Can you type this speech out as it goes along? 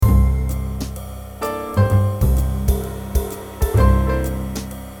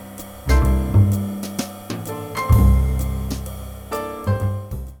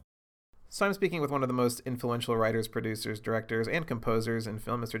So I'm speaking with one of the most influential writers, producers, directors, and composers in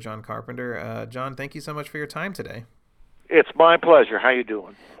film, Mr. John Carpenter. John, thank you so much for your time today. It's my pleasure. How you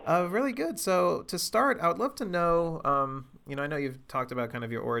doing? Really good. So to start, I would love to know, I know you've talked about kind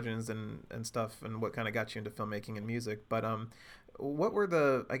of your origins and stuff and what kind of got you into filmmaking and music, but what were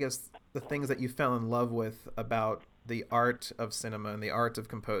the things that you fell in love with about the art of cinema and the art of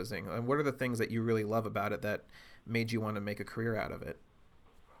composing? And what are the things that you really love about it that made you want to make a career out of it?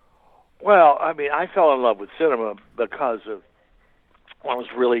 Well, I mean, I fell in love with cinema because of when I was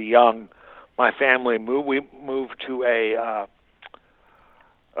really young. My family moved. We moved to a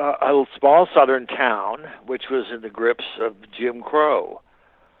small southern town, which was in the grips of Jim Crow,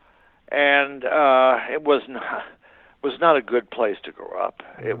 and it was not a good place to grow up.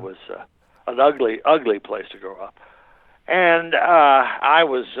 Mm-hmm. It was an ugly place to grow up, and I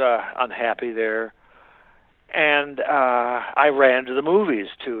was unhappy there. And I ran to the movies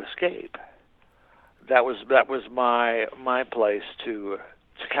to escape. That was my place to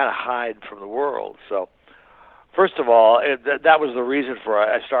kind of hide from the world. So, first of all, that was the reason for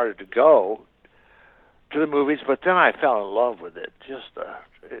I started to go to the movies. But then I fell in love with it.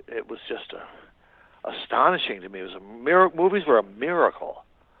 It was just astonishing to me. It was movies were a miracle,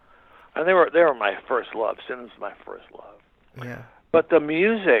 and they were my first love. Cinema's my first love. Yeah. But the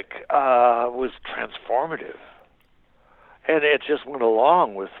music was transformative, and it just went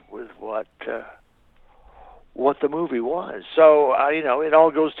along with what the movie was. So it all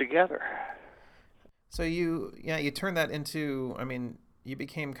goes together. So you turned that into, I mean, you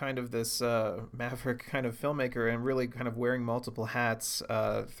became kind of this maverick kind of filmmaker and really kind of wearing multiple hats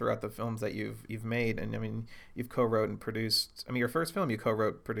throughout the films that you've made. And I mean, you've co-wrote and produced. I mean, your first film you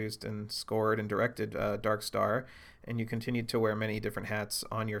co-wrote, produced, and scored and directed, Dark Star, and you continued to wear many different hats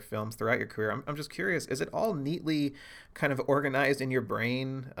on your films throughout your career. I'm just curious, is it all neatly kind of organized in your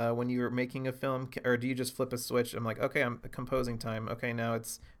brain when you're making a film, or do you just flip a switch? I'm like, okay, I'm composing time. Okay, now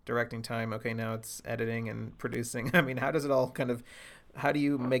it's directing time. Okay, now it's editing and producing. I mean, how do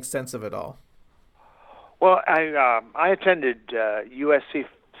you make sense of it all? Well, I attended USC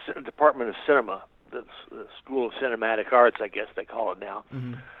Department of Cinema, the School of Cinematic Arts, I guess they call it now.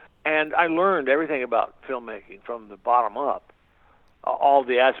 Mm-hmm. And I learned everything about filmmaking from the bottom up, all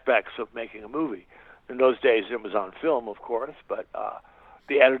the aspects of making a movie. In those days, it was on film, of course, but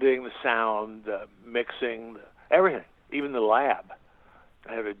the editing, the sound, the mixing, everything, even the lab.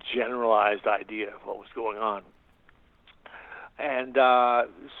 I had a generalized idea of what was going on. And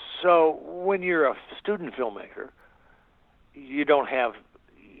so when you're a student filmmaker, you don't have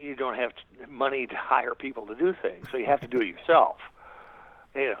money to hire people to do things, so you have to do it yourself.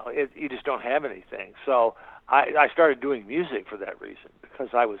 You just don't have anything. So I started doing music for that reason, because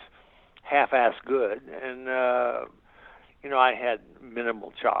I was half-assed good, and I had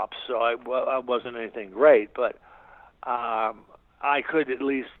minimal chops, so I wasn't anything great, but I could at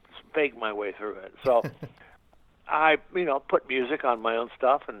least fake my way through it. So I put music on my own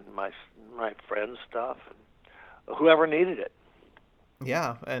stuff and my friends' stuff, and whoever needed it.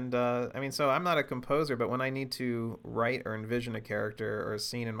 Yeah, and so I'm not a composer, but when I need to write or envision a character or a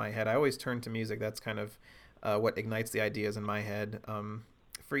scene in my head, I always turn to music. That's kind of what ignites the ideas in my head.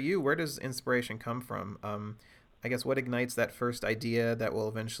 For you, where does inspiration come from? I guess what ignites that first idea that will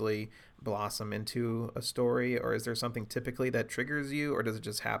eventually blossom into a story, or is there something typically that triggers you, or does it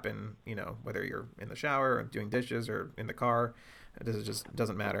just happen, whether you're in the shower or doing dishes or in the car?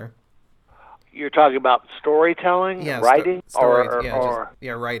 Doesn't matter? You're talking about storytelling, Yeah, writing,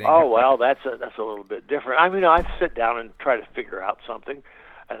 writing. Oh well, that's a little bit different. I mean, I sit down and try to figure out something.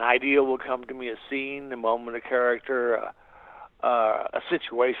 An idea will come to me, a scene, a moment, a character, a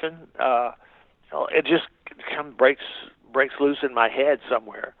situation. It just kind of breaks loose in my head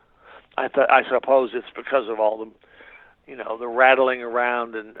somewhere. I suppose it's because of all the rattling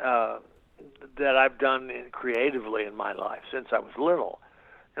around and that I've done creatively in my life since I was little.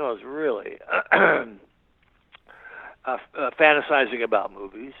 I was really fantasizing about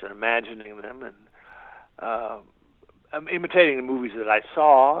movies and imagining them, and I'm imitating the movies that I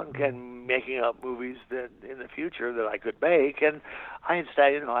saw and making up movies that in the future that I could make. And I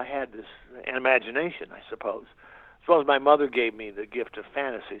had this imagination, I suppose. As well as my mother gave me the gift of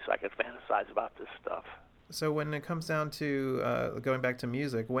fantasy, so I could fantasize about this stuff. So when it comes down to going back to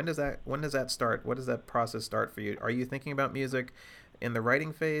music, when does that start? What does that process start for you? Are you thinking about music in the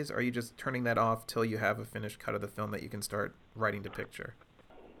writing phase, or are you just turning that off till you have a finished cut of the film that you can start writing to picture?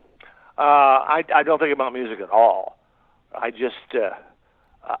 I don't think about music at all. I just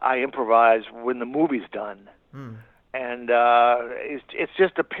I improvise when the movie's done, and it's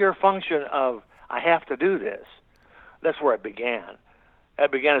just a pure function of I have to do this. That's where it began. I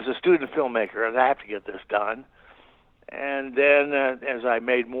began as a student filmmaker, and I have to get this done. And then as I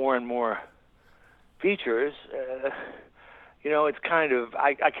made more and more features, it's kind of,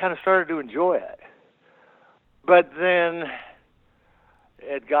 I kind of started to enjoy it. But then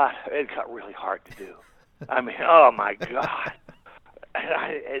it got really hard to do. I mean, oh my God.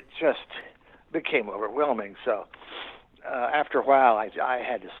 It just became overwhelming. So after a while, I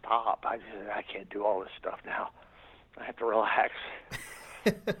had to stop. I said, I can't do all this stuff now. I have to relax.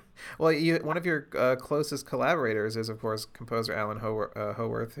 Well, one of your closest collaborators is, of course, composer Alan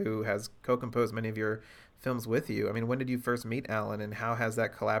Howarth, who has co-composed many of your films with you. I mean, when did you first meet Alan, and how has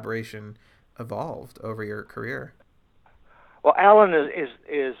that collaboration evolved over your career? Well, Alan is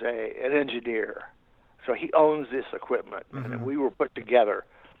an engineer, so he owns this equipment, and we were put together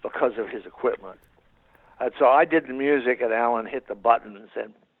because of his equipment. And so I did the music, and Alan hit the buttons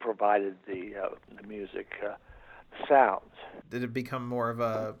and provided the music sounds. Did it become more of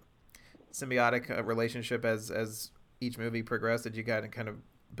a symbiotic relationship as each movie progressed? Did you guys kind of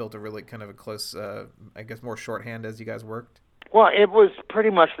built a really kind of a close, I guess, more shorthand as you guys worked? Well, it was pretty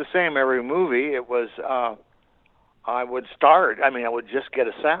much the same every movie. It was, I would just get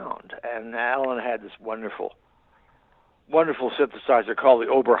a sound, and Alan had this wonderful synthesizer called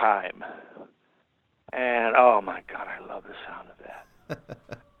the Oberheim. And, oh my God, I love the sound of that.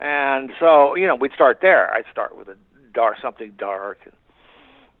 And so, we'd start there. I'd start with something dark,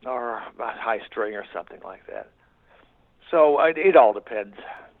 or a high string or something like that. So it all depends.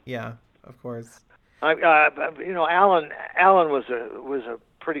 Yeah, of course. Alan was a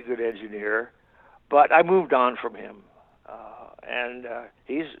pretty good engineer, but I moved on from him, and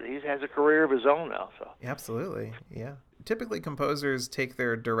he has a career of his own now. So absolutely, yeah. Typically, composers take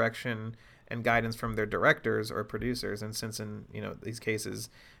their direction and guidance from their directors or producers, and since in these cases,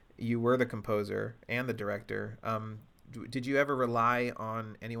 you were the composer and the director. Did you ever rely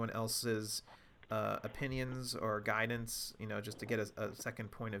on anyone else's opinions or guidance, just to get a second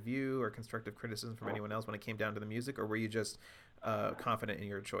point of view or constructive criticism from anyone else when it came down to the music, or were you just confident in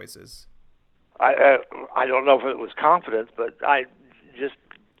your choices? I don't know if it was confidence, but I just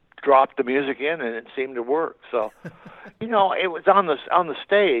dropped the music in and it seemed to work. So, it was on the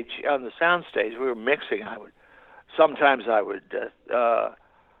stage, on the sound stage. We were mixing. Sometimes I would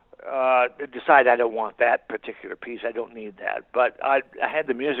decide I don't want that particular piece. I don't need that, but I had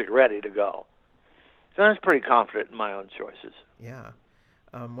the music ready to go. So I was pretty confident in my own choices. Yeah.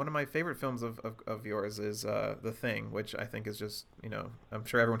 One of my favorite films of yours is The Thing, which I think is just, I'm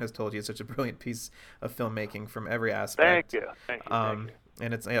sure everyone has told you it's such a brilliant piece of filmmaking from every aspect. Thank you.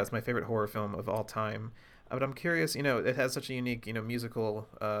 And it's my favorite horror film of all time. But I'm curious, it has such a unique, musical,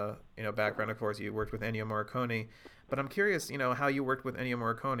 background. Of course, you worked with Ennio Morricone. But I'm curious, how you worked with Ennio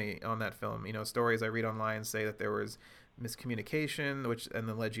Morricone on that film. Stories I read online say that there was miscommunication, and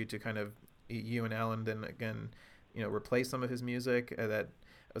then led you to kind of, you and Alan then again, replace some of his music.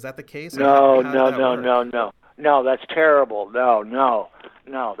 Was that the case? No, that's terrible. No,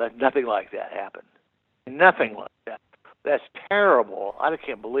 that nothing like that happened. Nothing like that. That's terrible. I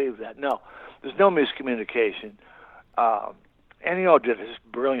can't believe that. No, there's no miscommunication. Ennio did his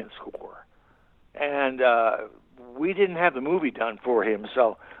brilliant score, and we didn't have the movie done for him.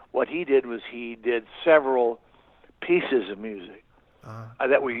 So what he did was he did several pieces of music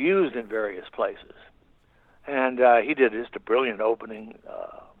that were used in various places. And he did just a brilliant opening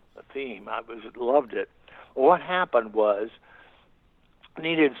theme. I loved it. What happened was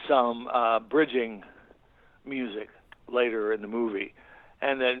needed some bridging music later in the movie,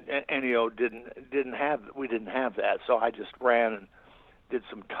 and then Ennio didn't have that. So I just ran and did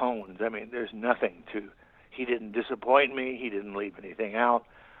some tones. I mean, there's nothing to. He didn't disappoint me. He didn't leave anything out.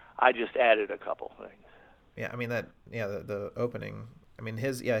 I just added a couple things. Yeah, I mean the opening. I mean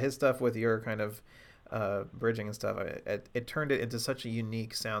his stuff with your kind of bridging and stuff. It turned it into such a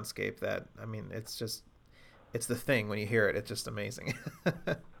unique soundscape that it's the thing when you hear it. It's just amazing.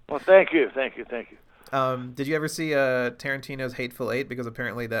 Well, thank you. Did you ever see Tarantino's Hateful Eight? Because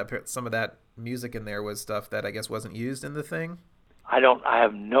apparently some of that music in there was stuff that I guess wasn't used in The Thing. I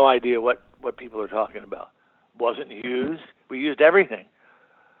have no idea what people are talking about. Wasn't used. We used everything.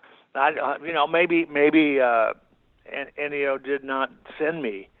 Maybe Ennio did not send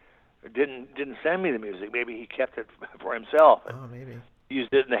me, or didn't send me the music. Maybe he kept it for himself. Oh, maybe.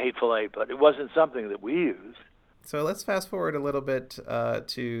 Used it in The Hateful Eight, but it wasn't something that we used. So let's fast forward a little bit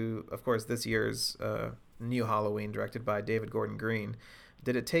to, of course, this year's new Halloween, directed by David Gordon Green.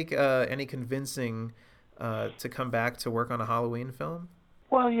 Did it take any convincing to come back to work on a Halloween film?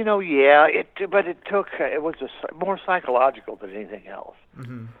 Well, yeah, but it was more psychological than anything else.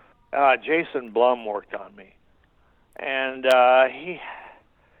 Mm-hmm. Jason Blum worked on me, and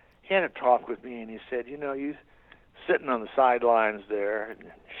had a talk with me, and he said, you sitting on the sidelines there and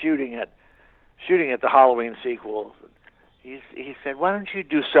shooting at the Halloween sequels. He said, why don't you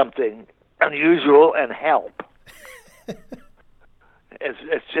do something unusual and help?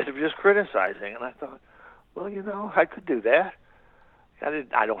 It's just criticizing. And I thought, well, I could do that.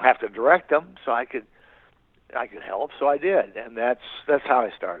 I don't have to direct them, so I could help. So I did, and that's how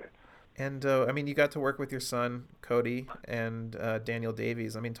I started. And I mean, you got to work with your son Cody and Daniel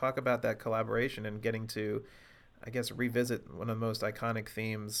Davies. I mean, talk about that collaboration and getting to, I guess, revisit one of the most iconic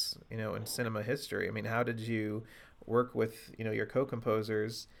themes, in cinema history. I mean, how did you work with, your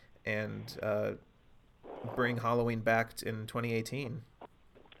co-composers and bring Halloween back in 2018?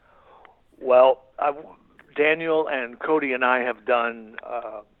 Well, Daniel and Cody and I have done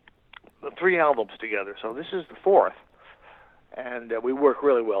 3 albums together, so this is the 4th, and we work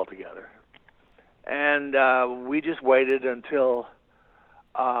really well together. And we just waited until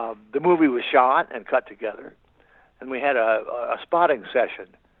the movie was shot and cut together, and we had a spotting session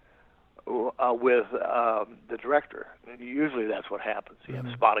with the director. And usually that's what happens. You have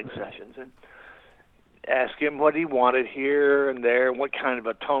spotting sessions and ask him what he wanted here and there, and what kind of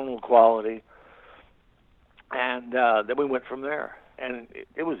a tonal quality. And then we went from there. And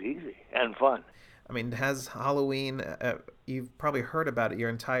it was easy and fun. I mean, has Halloween, you've probably heard about it your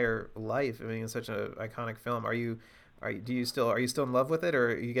entire life. I mean, it's such an iconic film. Are you still in love with it,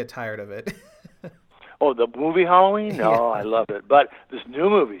 or you get tired of it? Oh, the movie Halloween? No, Yeah. I love it. But this new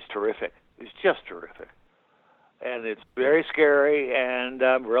movie's terrific. It's just terrific. And it's very scary, and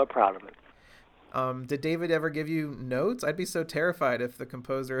I'm real proud of it. Did David ever give you notes? I'd be so terrified if the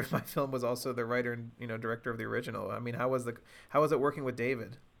composer of my film was also the writer and director of the original. I mean, how was it working with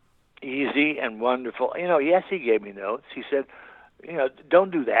David? Easy and wonderful. Yes, he gave me notes. He said,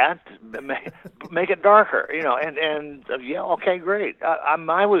 don't do that. Make it darker. And yeah, okay, great.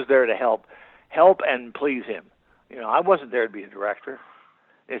 I was there to help and please him. I wasn't there to be a director.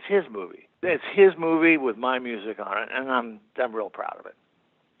 It's his movie. It's his movie with my music on it, and I'm real proud of it.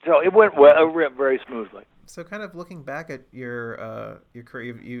 So it went well. It went very smoothly. So, kind of looking back at your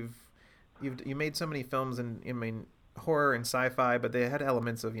career, you made so many films, and I mean, horror and sci-fi, but they had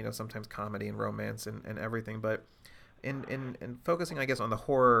elements of sometimes comedy and romance and everything. But in focusing, I guess, on the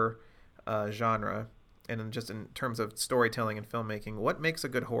horror genre, and just in terms of storytelling and filmmaking, what makes a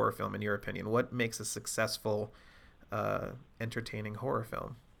good horror film in your opinion? What makes a successful, entertaining horror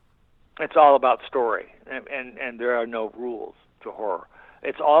film? It's all about story, and there are no rules to horror.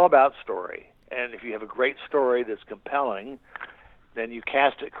 It's all about story, and if you have a great story that's compelling, then you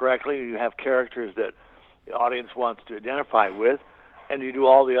cast it correctly, you have characters that the audience wants to identify with, and you do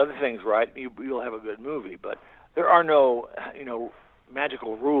all the other things right, you'll have a good movie. But there are no,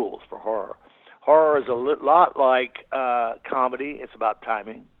 magical rules for horror. Horror is a lot like comedy. It's about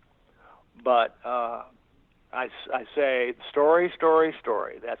timing. But I say story.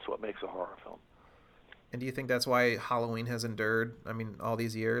 That's what makes a horror film. And do you think that's why Halloween has endured, I mean, all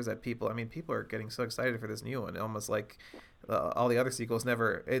these years, that people are getting so excited for this new one, almost like all the other sequels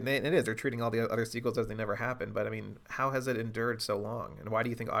never, they're treating all the other sequels as they never happened, but I mean, how has it endured so long? And why do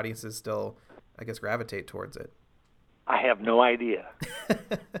you think audiences still, I guess, gravitate towards it? I have no idea.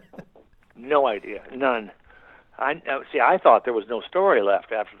 No idea. None. I thought there was no story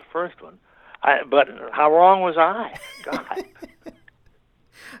left after the first one. But how wrong was I? God.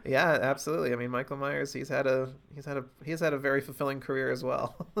 Yeah, absolutely. I mean, Michael Myers, he's had a very fulfilling career as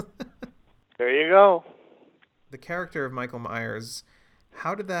well. There you go. The character of Michael Myers,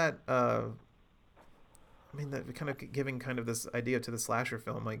 how did that? I mean, that kind of giving kind of this idea to the slasher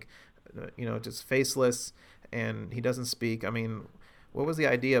film, like, just faceless and he doesn't speak. I mean, what was the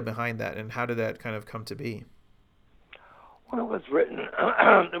idea behind that, and how did that kind of come to be? Well, it was written.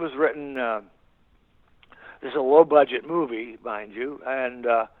 It was written. This is a low-budget movie, mind you, and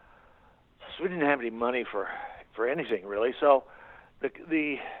so we didn't have any money for anything really. So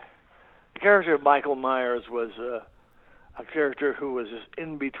the character of Michael Myers was a character who was just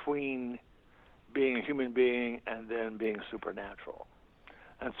in between being a human being and then being supernatural.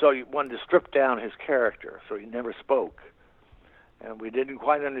 And so you wanted to strip down his character, so he never spoke. And we didn't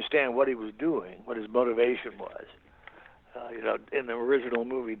quite understand what he was doing, what his motivation was. In the original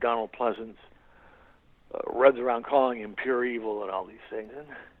movie, Donald Pleasance runs around calling him pure evil and all these things.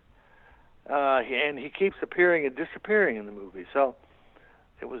 And he keeps appearing and disappearing in the movie. So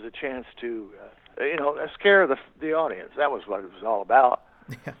it was a chance to, scare the audience. That was what it was all about.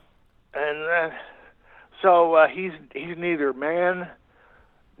 Yeah. And so he's neither man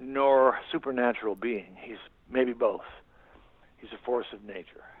nor supernatural being. He's maybe both. He's a force of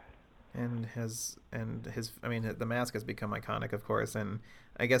nature. And his I mean, the mask has become iconic, of course, and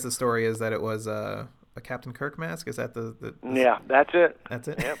I guess the story is that it was a Captain Kirk mask. Is that the Yeah, that's it. That's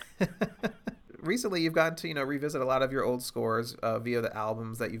it. Yep. Recently, you've gotten to revisit a lot of your old scores via the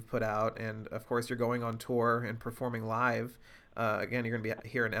albums that you've put out, and of course, you're going on tour and performing live. Again, you're going to be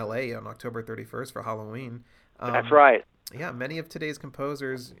here in LA on October 31st for Halloween. That's right. Yeah, many of today's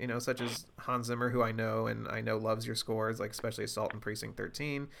composers, such as Hans Zimmer, who I know and I know loves your scores, like especially Assault and Precinct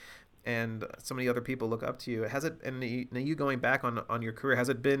 13, and so many other people look up to you. Has it, and you going back on your career, has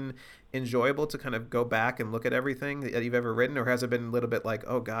it been enjoyable to kind of go back and look at everything that you've ever written, or has it been a little bit like,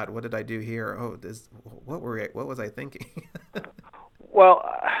 oh God, what did I do here? Oh, what was I thinking? Well,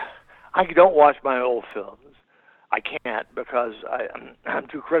 I don't watch my old films. I can't because I'm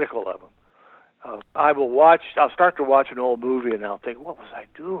too critical of them. I'll start to watch an old movie and I'll think, what was I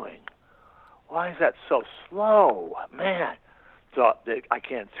doing? Why is that so slow? Man. So I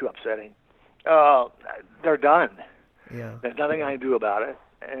can't, it's too upsetting. They're done. Yeah. There's nothing I can do about it.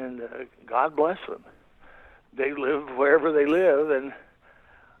 And God bless them. They live wherever they live, and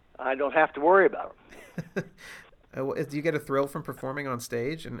I don't have to worry about them. Do you get a thrill from performing on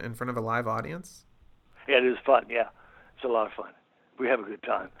stage in front of a live audience? Yeah, it is fun, yeah. It's a lot of fun. We have a good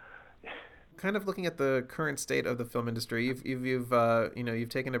time. Kind of looking at the current state of the film industry, you've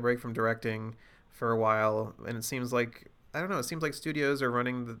taken a break from directing for a while, and it seems like, I don't know, it seems like studios are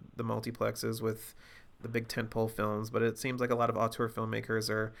running the multiplexes with the big tentpole films, but it seems like a lot of auteur filmmakers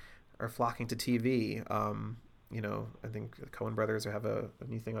are flocking to TV. I think the Coen brothers have a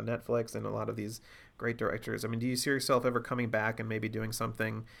new thing on Netflix, and a lot of these great directors. I mean, do you see yourself ever coming back and maybe doing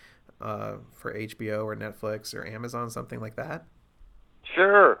something for HBO or Netflix or Amazon, something like that?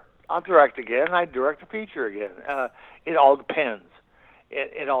 Sure. I'll direct again. I direct a feature again. It all depends.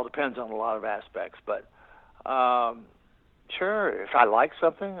 It all depends on a lot of aspects, but sure, if I like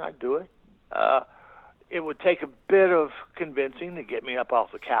something, I'd do it. It would take a bit of convincing to get me up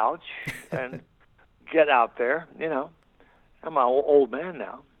off the couch and get out there. I'm an old man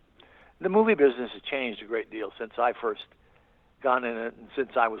now. The movie business has changed a great deal since I first got in it and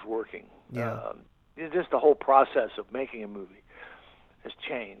since I was working. Yeah. Just the whole process of making a movie has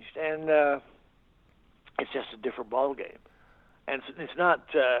changed, and it's just a different ballgame. And it's not,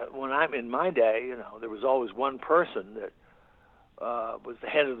 when I'm in my day, there was always one person that was the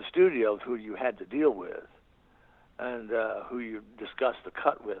head of the studio who you had to deal with and who you discussed the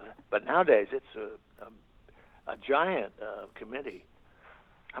cut with. But nowadays, it's a giant committee.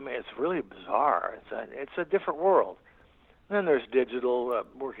 I mean, it's really bizarre. It's a different world. And then there's digital,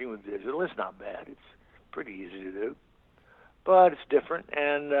 working with digital. It's not bad. It's pretty easy to do. But it's different,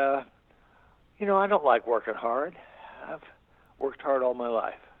 and, I don't like working hard. I've worked hard all my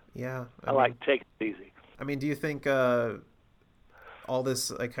life. Yeah. I like taking it easy. I mean, do you think all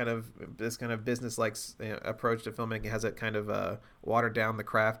this kind of business-like approach to filmmaking, has it kind of watered down the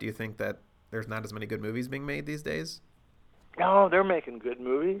craft? Do you think that there's not as many good movies being made these days? No, they're making good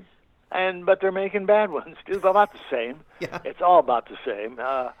movies, but they're making bad ones too. About the same. Yeah. It's all about the same.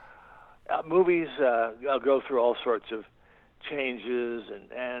 Movies go through all sorts of changes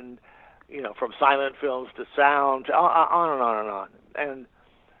and from silent films to sound, on and on and on. And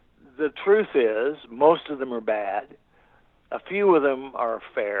the truth is, most of them are bad. A few of them are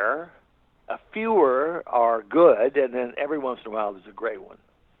fair. A fewer are good, and then every once in a while there's a great one.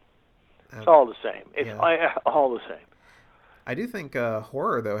 It's all the same. It's all the same. I do think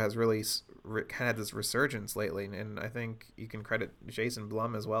horror, though, has really had this resurgence lately, and I think you can credit Jason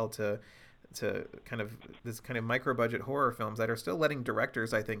Blum as well to kind of this kind of micro-budget horror films that are still letting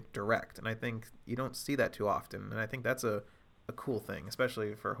directors, I think, direct. And I think you don't see that too often. And I think that's a cool thing,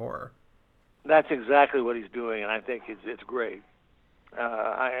 especially for horror. That's exactly what he's doing, and I think it's great.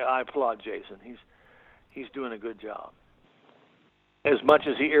 I applaud Jason. He's doing a good job. As much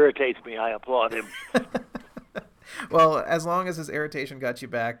as he irritates me, I applaud him. Well, as long as his irritation got you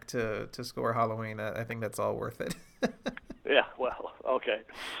back to score Halloween, I think that's all worth it. Yeah, well, okay.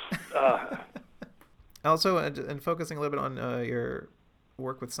 Also, and focusing a little bit on your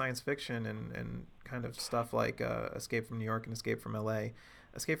work with science fiction and kind of stuff like Escape from New York and Escape from LA.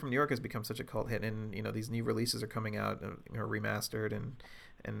 Escape from New York has become such a cult hit, and these new releases are coming out, remastered,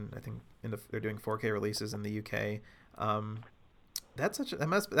 and I think they're doing 4K releases in the UK.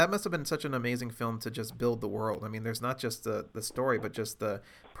 That must have been such an amazing film to just build the world. I mean, there's not just the story, but just the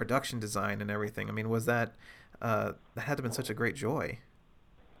production design and everything. I mean, was that had to have been such a great joy?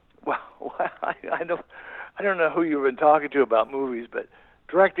 Well, I don't know who you've been talking to about movies, but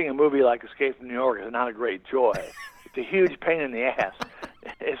directing a movie like Escape from New York is not a great joy. It's a huge pain in the ass.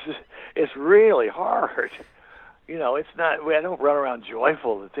 It's really hard. It's not. I don't run around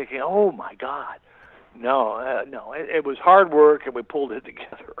joyful and thinking, "Oh my God, No. It was hard work, and we pulled it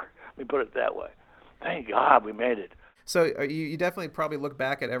together. Let me put it that way. Thank God we made it. So you definitely probably look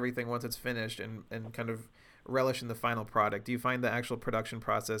back at everything once it's finished and kind of relish in the final product. Do you find the actual production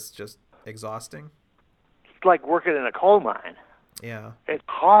process just exhausting? It's like working in a coal mine. Yeah. It's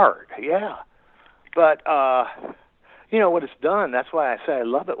hard, yeah. But when it's done, that's why I say I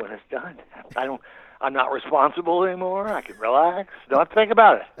love it when it's done. I'm not responsible anymore. I can relax. Don't have to think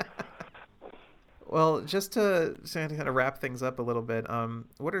about it. Well, just to kind of wrap things up a little bit,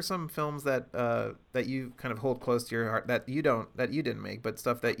 what are some films that that you kind of hold close to your heart that you didn't make, but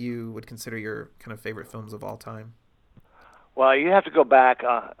stuff that you would consider your kind of favorite films of all time? Well, you have to go back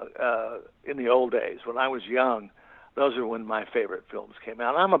in the old days when I was young. Those are when my favorite films came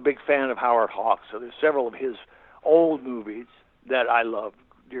out. I'm a big fan of Howard Hawks, so there's several of his old movies that I love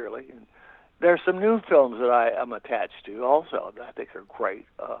dearly. And there's some new films that I am attached to also that I think are great.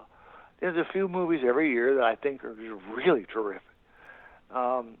 There's a few movies every year that I think are really terrific.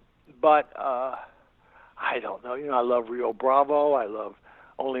 But I don't know. I love Rio Bravo. I love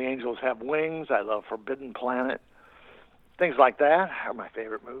Only Angels Have Wings. I love Forbidden Planet. Things like that are my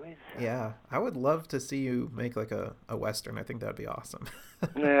favorite movies. Yeah, I would love to see you make like a Western. I think that'd be awesome.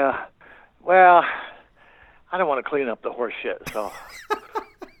 Yeah. Well, I don't want to clean up the horse shit, so...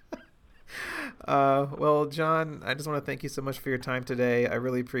 Well, John, I just want to thank you so much for your time today. I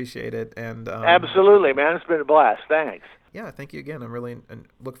really appreciate it. And absolutely, man. It's been a blast. Thanks. Yeah, thank you again. I'm really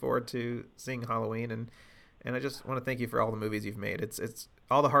look forward to seeing Halloween, and I just want to thank you for all the movies you've made. It's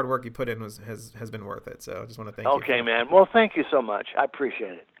all the hard work you put in has been worth it. So I just want to thank you. Okay, man. Well, thank you so much. I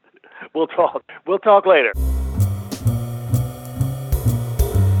appreciate it. We'll talk later.